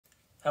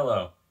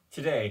Hello.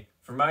 Today,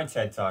 for my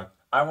TED Talk,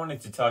 I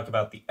wanted to talk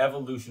about the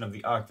evolution of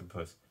the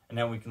octopus and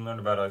how we can learn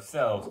about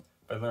ourselves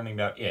by learning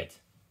about it.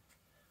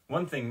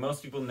 One thing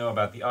most people know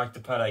about the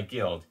octopi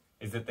guild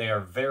is that they are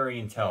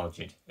very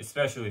intelligent,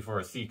 especially for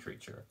a sea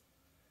creature.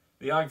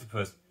 The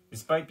octopus,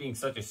 despite being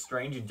such a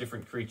strange and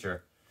different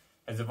creature,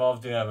 has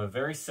evolved to have a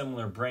very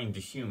similar brain to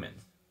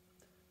humans.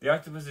 The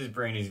octopus's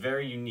brain is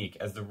very unique,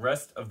 as the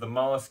rest of the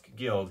mollusk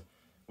guild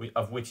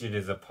of which it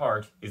is a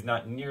part is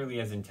not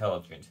nearly as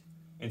intelligent.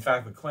 In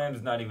fact, the clam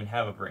does not even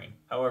have a brain.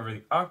 However,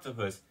 the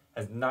octopus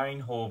has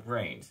 9 whole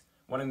brains,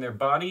 one in their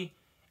body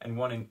and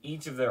one in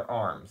each of their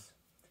arms.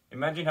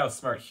 Imagine how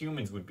smart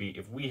humans would be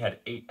if we had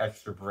 8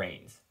 extra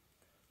brains.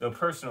 Though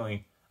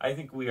personally, I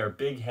think we are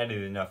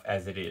big-headed enough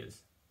as it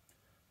is.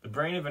 The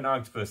brain of an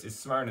octopus is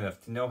smart enough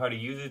to know how to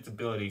use its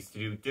abilities to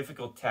do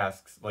difficult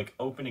tasks like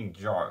opening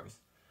jars.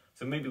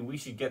 So maybe we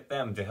should get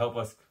them to help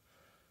us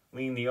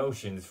clean the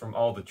oceans from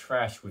all the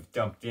trash we've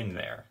dumped in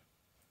there.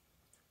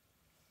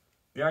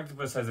 The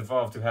octopus has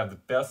evolved to have the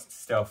best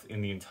stealth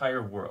in the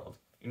entire world.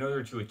 In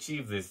order to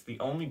achieve this, the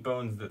only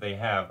bones that they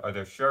have are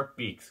their sharp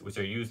beaks, which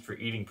are used for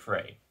eating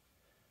prey.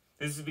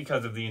 This is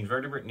because of the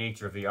invertebrate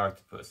nature of the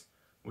octopus,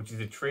 which is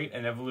a trait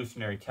and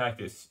evolutionary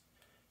tactic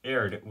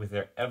shared with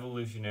their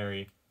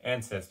evolutionary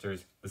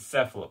ancestors, the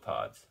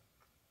cephalopods.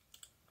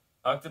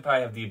 Octopi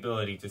have the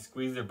ability to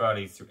squeeze their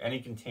bodies through any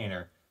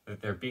container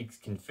that their beaks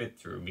can fit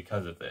through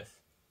because of this.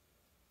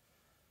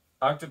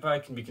 Octopi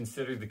can be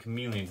considered the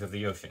chameleons of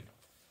the ocean.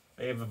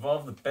 They have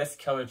evolved the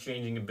best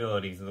color-changing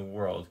abilities in the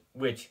world,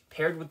 which,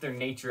 paired with their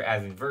nature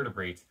as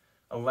invertebrates,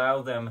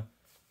 allow them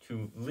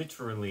to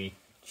literally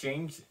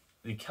change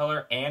the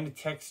color and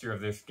texture of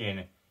their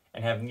skin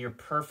and have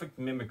near-perfect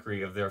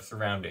mimicry of their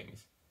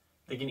surroundings.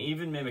 They can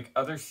even mimic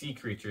other sea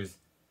creatures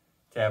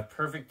to have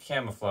perfect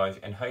camouflage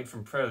and hide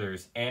from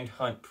predators and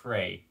hunt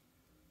prey,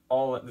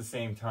 all at the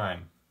same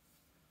time.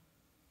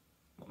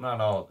 Well, not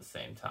all at the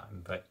same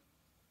time, but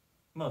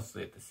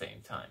mostly at the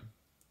same time.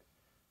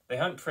 They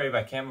hunt prey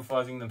by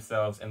camouflaging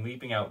themselves and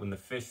leaping out when the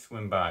fish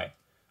swim by,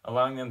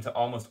 allowing them to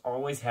almost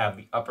always have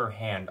the upper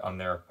hand on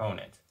their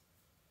opponent.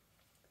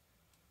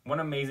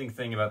 One amazing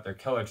thing about their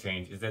color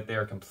change is that they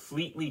are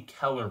completely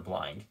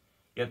colorblind,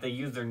 yet they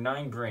use their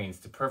 9 brains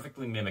to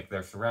perfectly mimic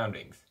their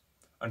surroundings.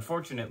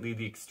 Unfortunately,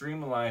 the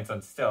extreme reliance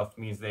on stealth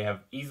means they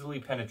have easily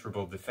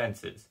penetrable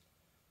defenses.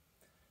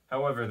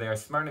 However, they are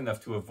smart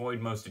enough to avoid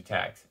most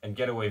attacks and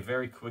get away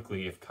very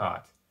quickly if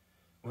caught.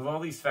 With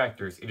all these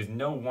factors, it is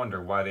no wonder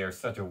why they are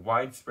such a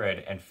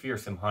widespread and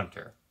fearsome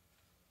hunter.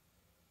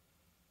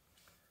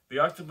 The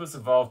octopus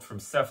evolved from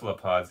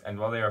cephalopods, and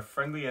while they are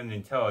friendly and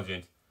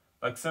intelligent,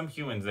 like some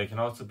humans, they can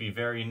also be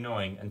very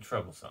annoying and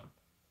troublesome.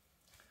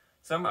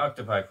 Some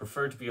octopi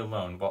prefer to be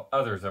alone, while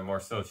others are more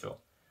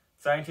social.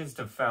 Scientists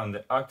have found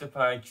that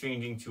octopi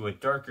changing to a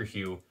darker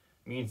hue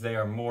means they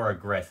are more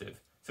aggressive,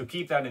 so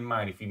keep that in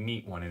mind if you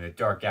meet one in a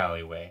dark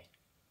alleyway.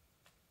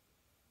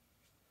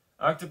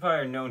 Octopi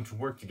are known to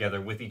work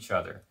together with each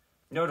other.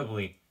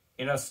 Notably,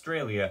 in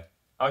Australia,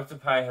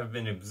 octopi have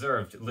been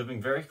observed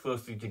living very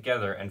closely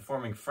together and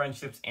forming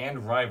friendships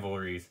and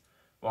rivalries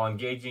while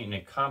engaging in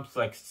a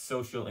complex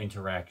social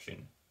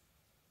interaction.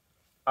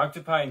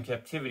 Octopi in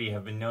captivity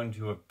have been known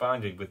to have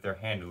bonded with their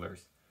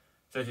handlers,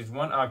 such as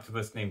one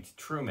octopus named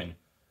Truman,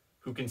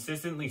 who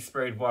consistently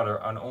sprayed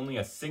water on only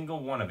a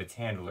single one of its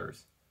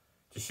handlers,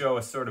 to show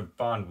a sort of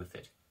bond with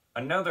it.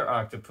 Another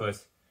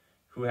octopus,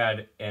 who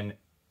had an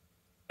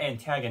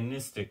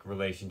antagonistic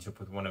relationship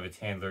with one of its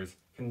handlers,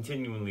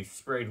 continually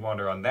sprayed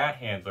water on that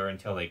handler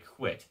until they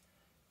quit.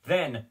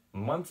 Then,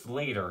 months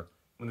later,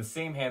 when the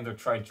same handler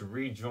tried to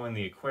rejoin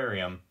the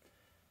aquarium,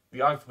 the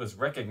octopus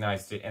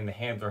recognized it and the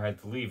handler had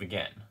to leave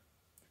again.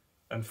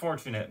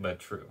 Unfortunate, but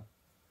true.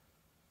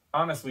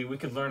 Honestly, we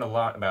could learn a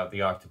lot about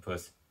the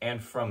octopus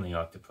and from the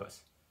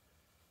octopus.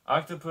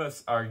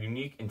 Octopus are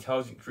unique,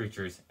 intelligent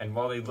creatures, and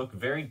while they look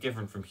very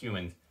different from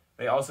humans,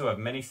 they also have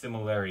many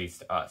similarities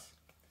to us.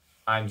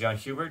 I'm John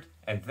Hubert,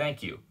 and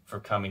thank you for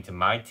coming to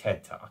my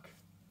TED Talk.